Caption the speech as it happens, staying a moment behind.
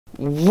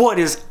What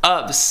is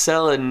up,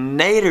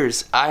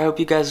 Selenators? I hope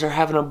you guys are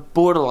having a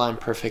borderline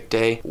perfect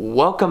day.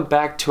 Welcome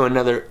back to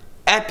another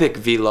epic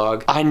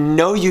vlog. I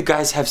know you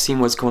guys have seen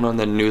what's going on in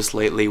the news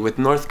lately with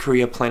North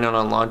Korea planning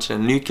on launching a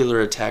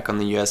nuclear attack on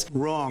the US.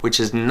 Wrong. Which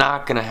is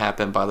not gonna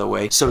happen, by the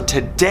way. So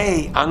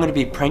today, I'm gonna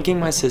be pranking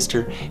my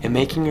sister and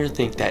making her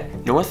think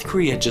that North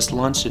Korea just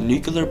launched a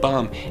nuclear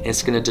bomb and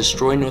it's gonna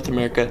destroy North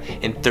America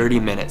in 30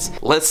 minutes.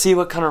 Let's see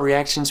what kind of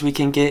reactions we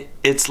can get.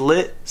 It's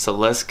lit, so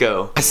let's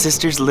go. My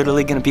sister's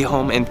literally gonna be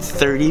home in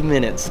 30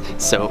 minutes,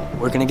 so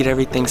we're gonna get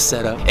everything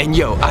set up. And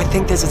yo, I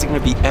think this is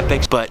gonna be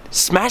epic, but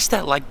smash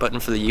that like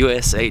button for the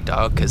USA,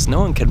 dog, because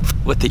no one can f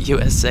with the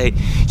USA.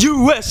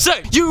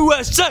 USA!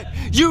 USA!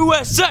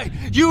 USA!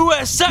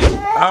 USA!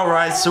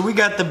 Alright, so we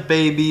got the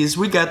babies,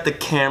 we got the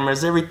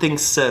cameras,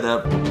 everything's set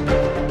up.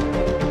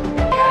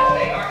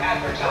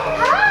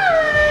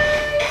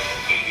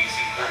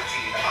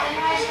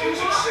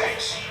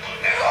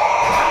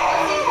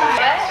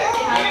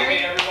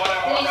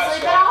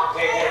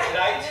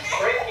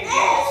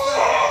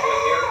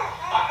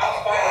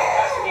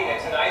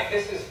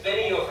 This is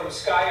video from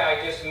Sky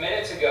Eye just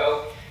minutes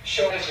ago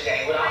showing us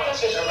today when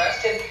officers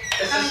arrested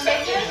the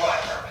suspected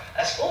driver,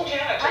 a school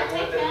janitor who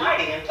had been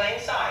hiding in plain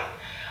sight.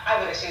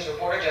 Eyewitness News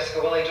reporter Jessica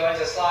Willey joins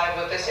us live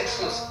with this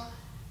exclusive.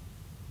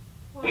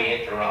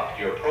 We interrupt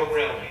your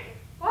programming.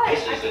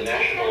 This is a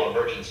national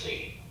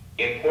emergency.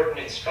 Important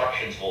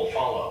instructions will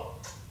follow.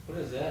 What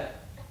is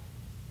that?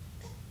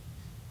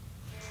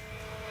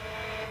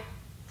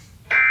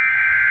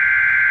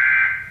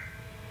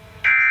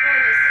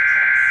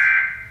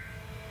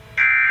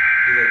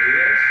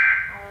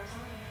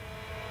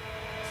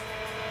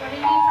 What do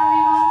you need from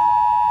me, Mom?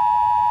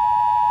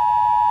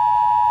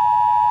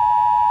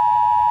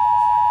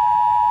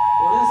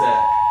 What is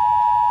that?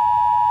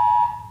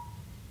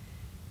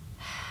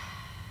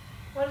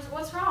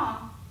 What's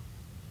wrong?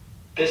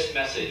 This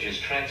message is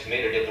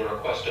transmitted at the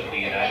request of the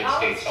United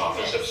States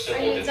Office of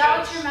Civil Is that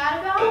what Defense. you're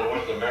mad about? The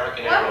North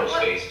American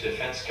Aerospace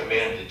Defense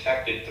Command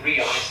detected 3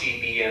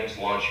 ICBMs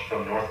launched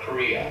from North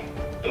Korea.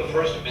 The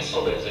first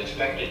missile is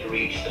expected to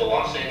reach the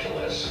Los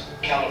Angeles,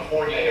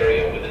 California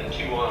area within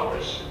 2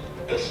 hours.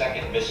 The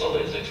second missile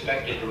is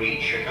expected to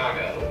reach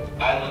Chicago,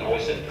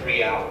 Illinois in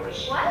 3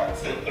 hours. What?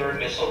 The third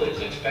missile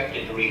is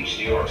expected to reach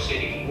New York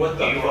City, What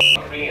the New York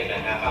in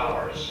 3.5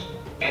 hours.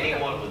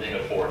 Anyone within a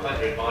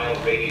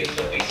 400-mile radius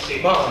of these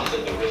cities Mom. is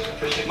at the risk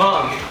for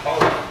Mom.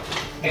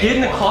 Get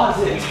in the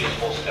closet.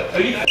 Are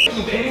you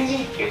f***ing kidding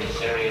me? In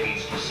this area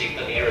needs to seek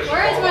the nearest.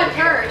 Where is my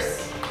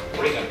purse?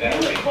 Bring a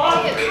battery,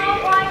 Closet. radio,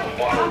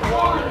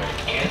 water,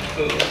 canned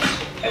foods,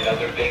 and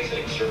other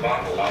basic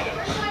survival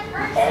items.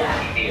 All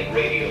TV and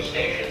radio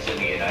stations in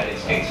the United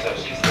States have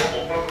ceased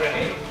global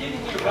programming.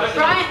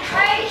 Brian,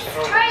 Trace,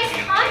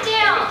 calm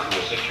down.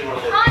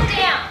 Calm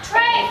down,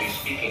 We'll be Trace.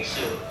 speaking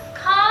soon.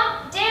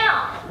 Calm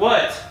down.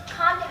 What?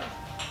 Calm down.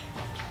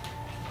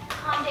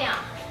 Calm down.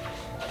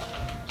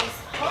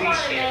 Just hold Please on a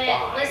stand minute.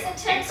 by. Listen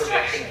to Information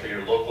instructions. for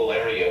your local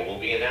area will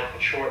be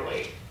announced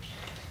shortly.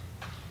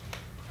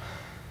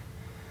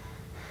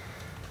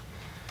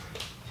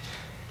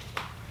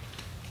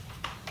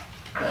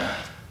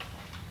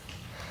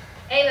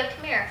 Ava,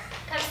 come here.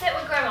 Come sit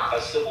with Grandma.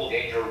 A civil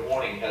danger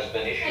warning has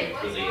been issued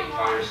for the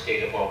entire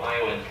state of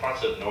Ohio and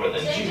parts of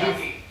northern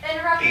Kentucky.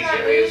 These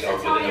areas are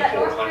within a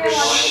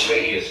 400-mile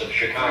radius of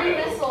Chicago,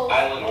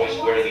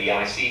 Illinois, where the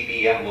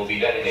ICBM will be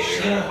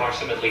detonated in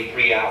approximately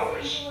 3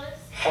 hours.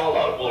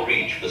 Fallout will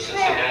reach the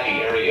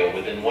Cincinnati area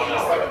within 1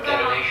 hour of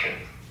detonation.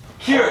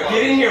 Here,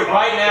 get in here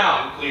right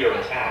now. Nuclear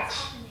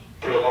attacks.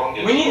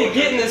 Prolonged We need to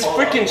get in this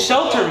freaking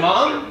shelter,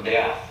 Mom. certain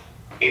death.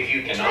 If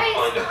you cannot Trace,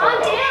 find a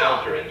calm fallout down.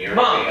 shelter in your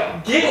area,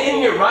 Mom, get in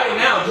here right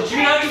now. Did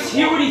you not just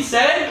hear what he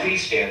said?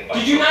 please stand by.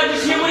 Did you not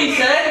just hear what he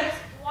said?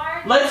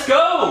 Let's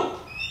go.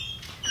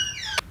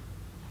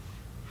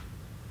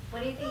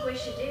 What do you think we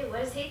should do?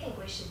 What does he think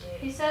we should do?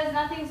 He says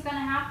nothing's gonna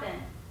happen.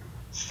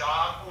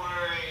 Stop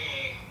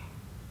worrying.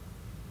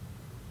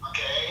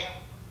 Okay?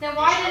 Then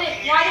why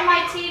did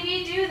my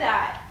TV do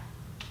that?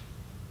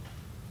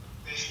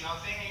 There's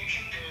nothing you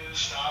can do.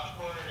 Stop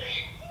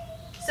worrying.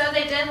 So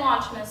they did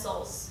launch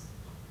missiles.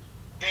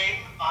 Babe,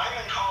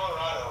 I'm in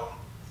Colorado.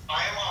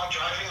 I am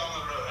driving on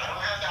the road. I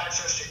don't have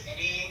access to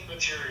any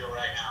material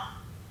right now.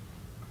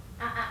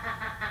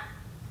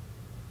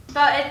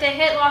 But if they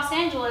hit Los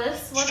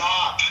Angeles, what?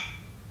 Stop.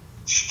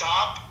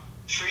 Stop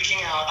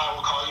freaking out. I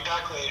will call you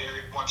back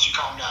later once you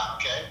calm down,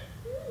 okay?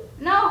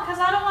 No, because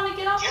I don't want to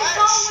get off the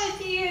phone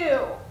with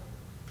you.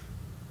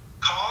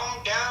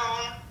 Calm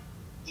down.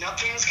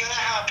 Nothing's gonna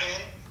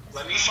happen.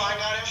 Let me find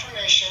out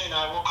information and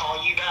I will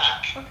call you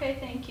back. Okay,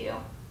 thank you.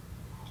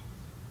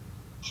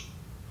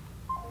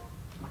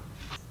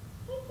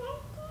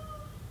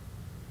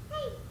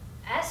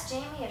 Ask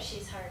Jamie if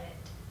she's heard it.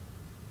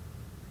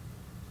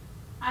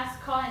 I was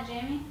calling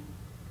Jamie.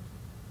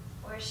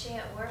 Or is she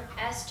at work?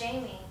 Ask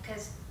Jamie,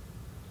 because...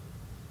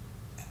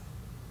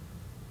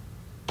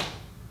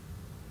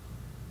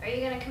 Are you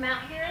going to come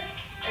out here?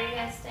 Or are you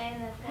going to stay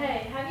in the thing?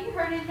 Hey, have you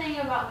heard anything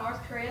about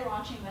North Korea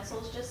launching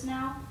missiles just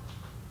now?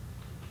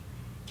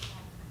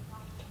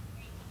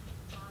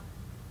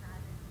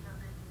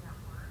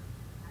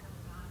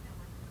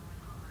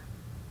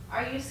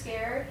 Are you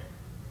scared?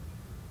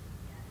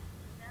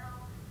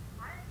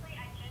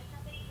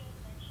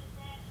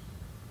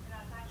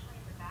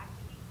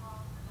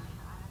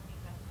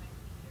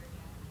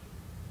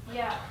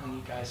 Yeah.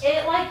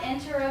 It like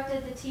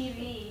interrupted the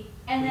TV,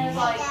 and then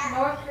like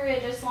North Korea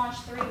just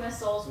launched 3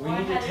 missiles. We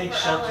need to take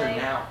shelter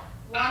now.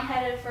 One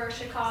headed for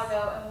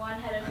Chicago and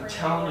one headed for New York. I'm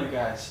telling you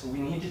guys, we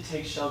need to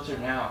take shelter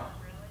now.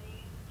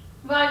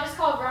 But I just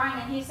called Brian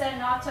and he said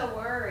not to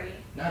worry.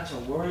 Not to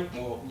worry?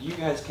 Well, you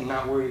guys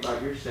cannot worry about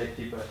your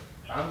safety, but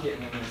I'm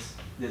getting in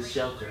this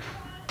shelter.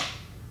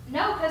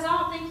 No, because I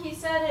don't think he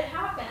said it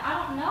happened.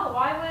 I don't know.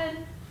 Why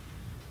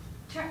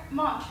would...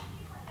 Mom,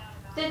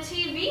 the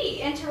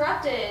TV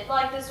interrupted.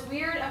 Like this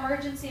weird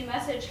emergency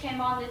message came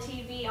on the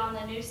TV on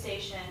the news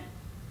station.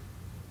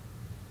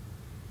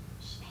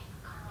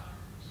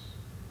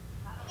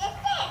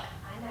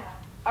 I know.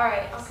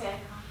 Alright, okay.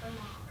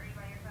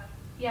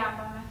 Yeah, I'm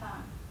by my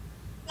phone.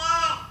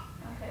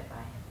 Okay,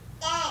 bye.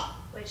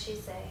 What'd she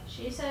say?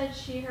 She said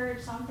she heard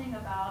something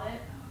about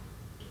it.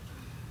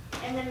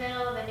 In the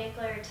middle of a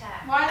nuclear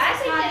attack. Why is I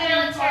this think not the getting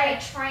military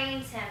played?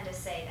 trains him to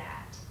say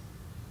that.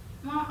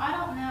 Mom, I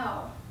don't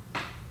know.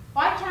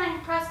 Why can't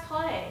I press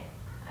play?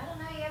 I don't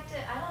know. You have to.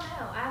 I don't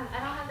know. I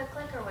don't have the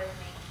clicker with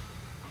me.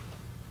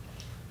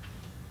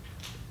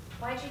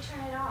 Why'd you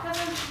turn it off? Because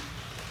I'm...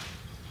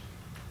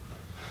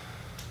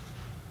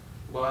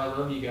 Well, I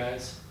love you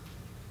guys.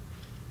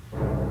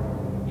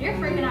 You're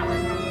freaking out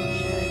like normal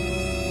shit.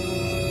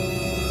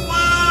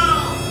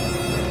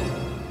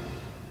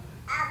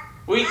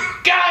 We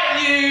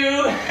got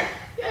you!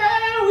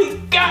 Yeah, we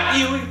got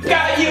you, we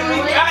got you, we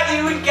got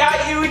you, we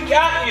got you, we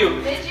got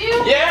you! Did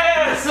you?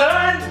 Yeah,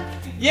 son!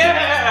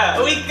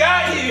 Yeah, we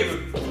got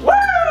you!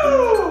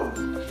 Woo!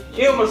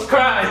 You almost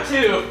cried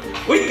too.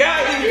 We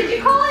got you! Did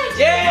you call it?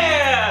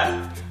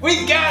 Yeah!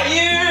 We got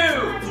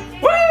you!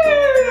 Woo!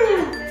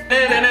 Na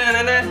na na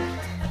na na.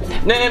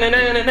 Na na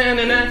na na na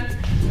na na.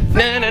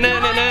 Na na na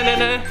na na na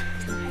na.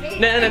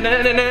 Na na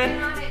na na na.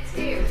 On it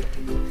too.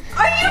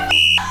 Are you?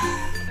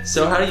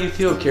 So how do you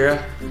feel,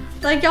 Kira?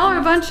 Like y'all are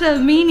a bunch of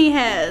meanie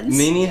heads.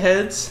 Meanie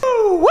heads?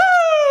 Woo! Woo!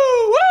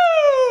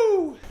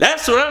 Woo!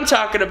 That's what I'm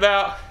talking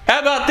about.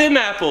 How about them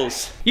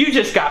apples? You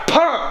just got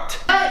punked.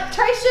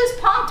 Trace just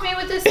punked me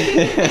with this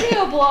stupid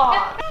video blog.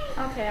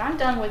 Okay, I'm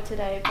done with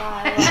today.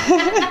 Bye.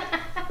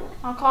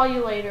 I'll call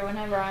you later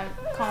whenever I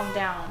calm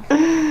down.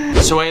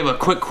 So I have a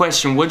quick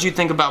question. What'd you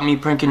think about me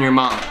pranking your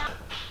mom?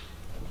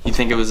 You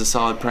think it was a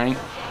solid prank?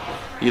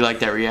 You like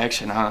that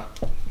reaction, huh?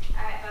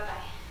 Alright,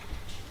 bye-bye.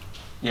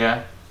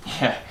 Yeah?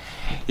 Yeah.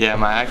 Yeah,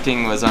 my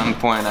acting was on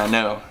point, I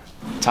know.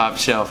 Top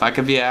shelf. I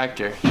could be an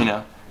actor, you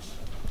know.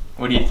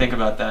 What do you think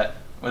about that?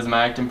 Was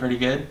my acting pretty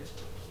good?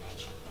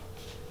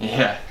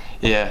 Yeah.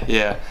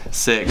 Yeah.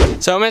 Sick.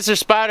 So, Mr.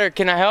 Spider,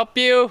 can I help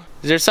you?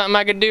 Is there something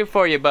I can do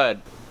for you,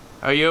 bud?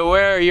 Are you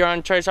aware you're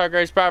on Trace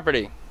Hargrave's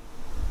property?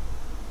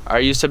 Are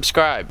you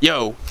subscribed?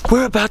 Yo,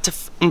 we're about to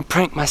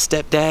prank my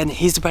stepdad.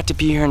 He's about to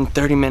be here in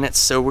 30 minutes,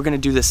 so we're gonna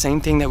do the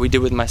same thing that we did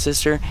with my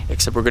sister,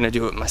 except we're gonna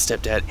do it with my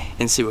stepdad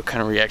and see what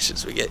kind of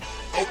reactions we get.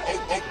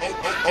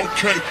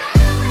 Okay.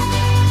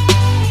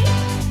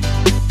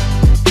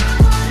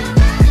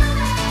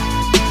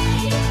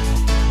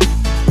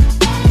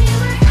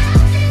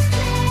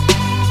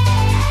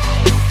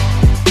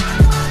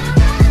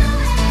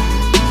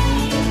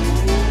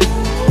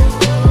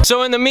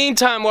 So in the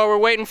meantime, while we're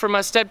waiting for my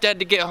stepdad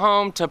to get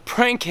home to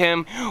prank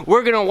him,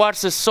 we're gonna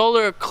watch the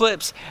solar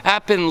eclipse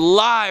happen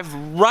live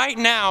right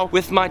now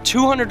with my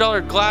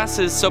 $200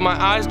 glasses so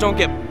my eyes don't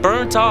get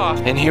burnt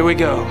off. And here we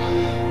go.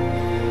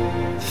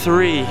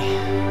 3,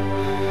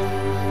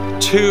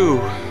 2,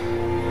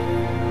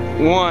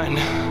 1.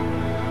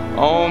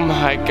 Oh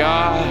my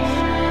gosh.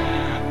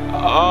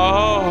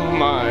 Oh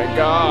my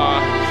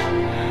gosh.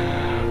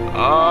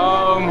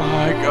 Oh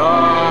my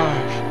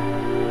gosh.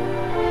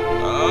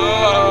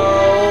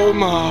 Oh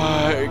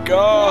my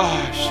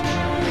gosh.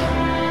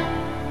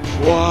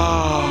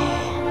 Wow.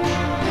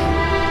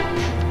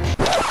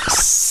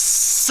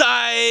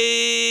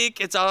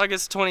 Psych! It's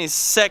August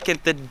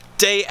 22nd, the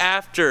day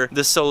after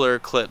the solar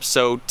eclipse.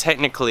 So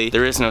technically,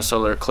 there is no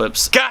solar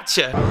eclipse.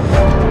 Gotcha!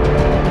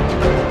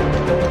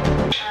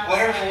 What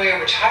are the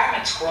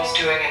retirement squirrels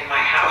doing in my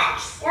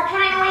house? We're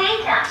putting away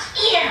acorns.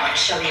 Eat them to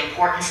show the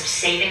importance of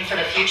saving for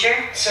the future.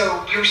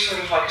 So you're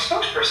sort of like a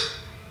spokesperson.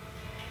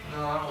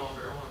 No, I don't want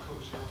to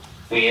coach you.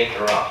 We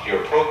interrupt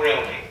your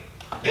programming.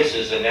 This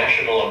is a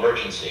national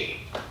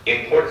emergency.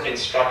 Important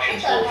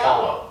instructions will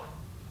follow.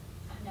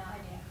 No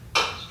idea.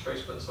 Is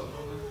Trace putting something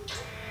on there?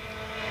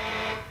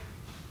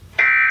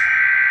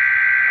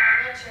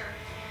 Yeah, let your...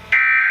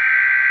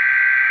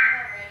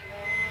 You're ready,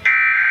 baby.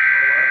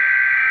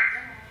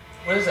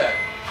 What is that?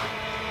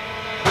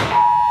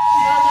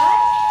 Well done?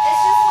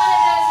 It's just one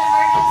of those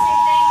emergency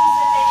things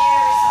that they do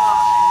every so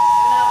often. In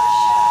the middle of the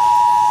show.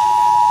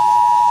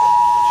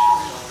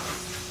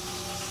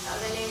 Oh,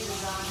 the news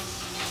is on.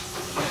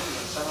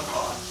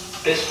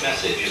 This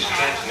message is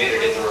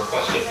transmitted at the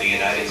request of the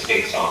United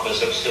States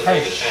Office of Civil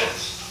Hey.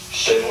 Defense.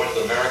 The North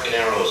American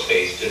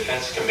Aerospace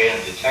Defense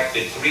Command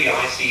detected 3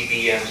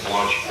 ICBMs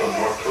launched from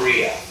North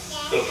Korea.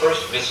 The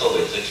first missile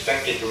is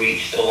expected to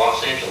reach the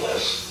Los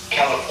Angeles,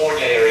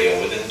 California area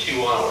within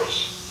 2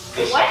 hours.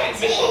 The second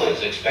missile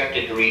is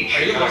expected to reach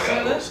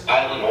Chicago,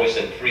 Illinois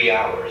in 3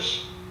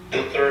 hours.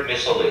 The third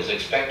missile is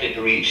expected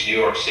to reach New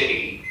York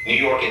City, New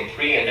York in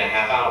 3.5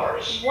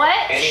 hours.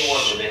 What?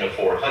 Anyone within a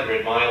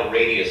 400-mile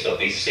radius of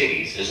these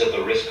cities is at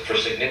the risk for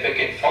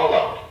significant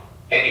fallout.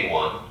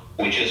 Anyone,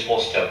 which is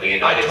most of the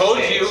United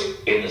States,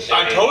 in the same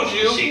I told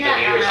you. to seek the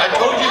nearest I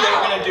told you they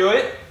were gonna do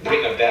it.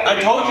 Bring a battery.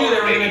 I told you they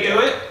were gonna do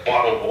it.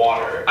 Bottled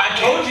water. I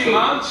told you,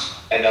 Mom.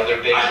 And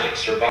other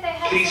basics.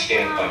 Please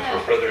stand by for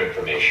further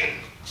information.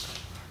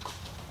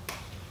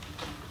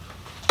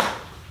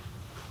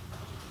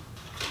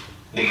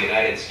 The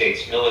United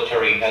States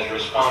military has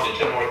responded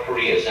to North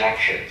Korea's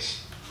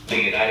actions.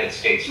 The United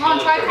States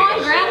military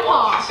has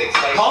launched 6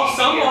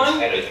 ICBMs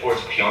headed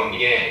towards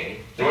Pyongyang,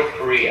 North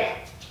Korea.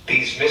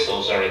 These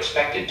missiles are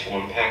expected to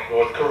impact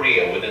North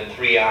Korea within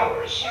 3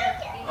 hours.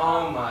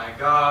 Oh my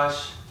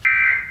gosh.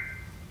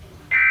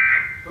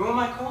 Who am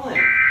I calling?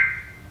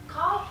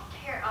 Call,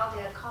 here, I'll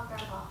do it. Call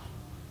Grandpa.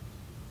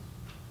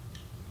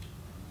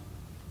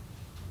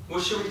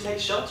 Well, should we take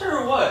shelter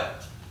or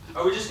what?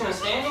 Are we just gonna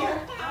stand here?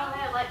 I don't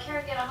know, let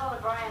Kara get a hold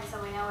of Brian so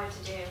we know what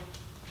to do.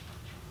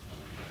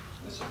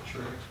 This is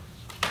true.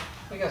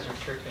 You guys are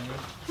tricking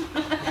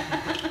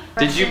me.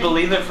 Did you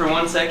believe it for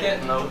 1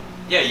 second? No.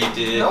 Yeah, you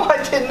did. No, I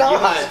did not. You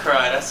almost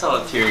cried. I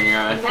saw a tear in your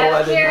eye.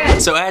 No, Kara.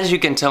 So as you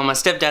can tell, my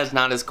stepdad's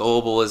not as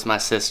gullible as my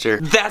sister.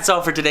 That's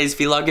all for today's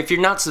vlog. If you're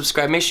not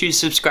subscribed, make sure you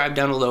subscribe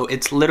down below.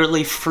 It's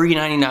literally free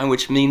 99,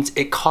 which means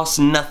it costs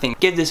nothing.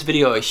 Give this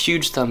video a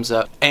huge thumbs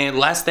up. And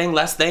last thing,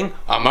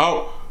 I'm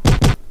out.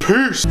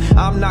 Peace.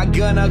 I'm not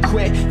gonna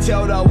quit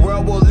till the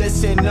world will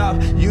listen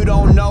up. You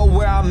don't know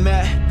where I'm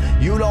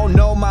at. You don't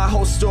know my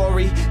whole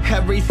story.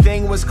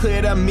 Everything was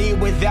clear to me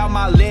without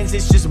my lens.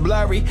 It's just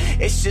blurry.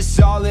 It's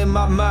just all in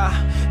my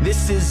mind.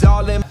 This is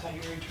all in. Turn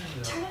it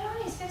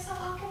on. He's fixing to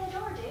walk in the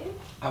door, dude.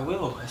 I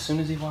will as soon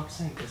as he walks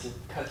in, because it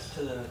cuts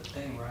to the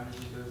thing right as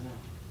he goes in.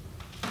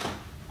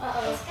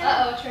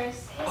 Uh-oh,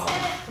 Trace. He's gonna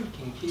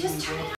Freaking kidding just me, turn bro. it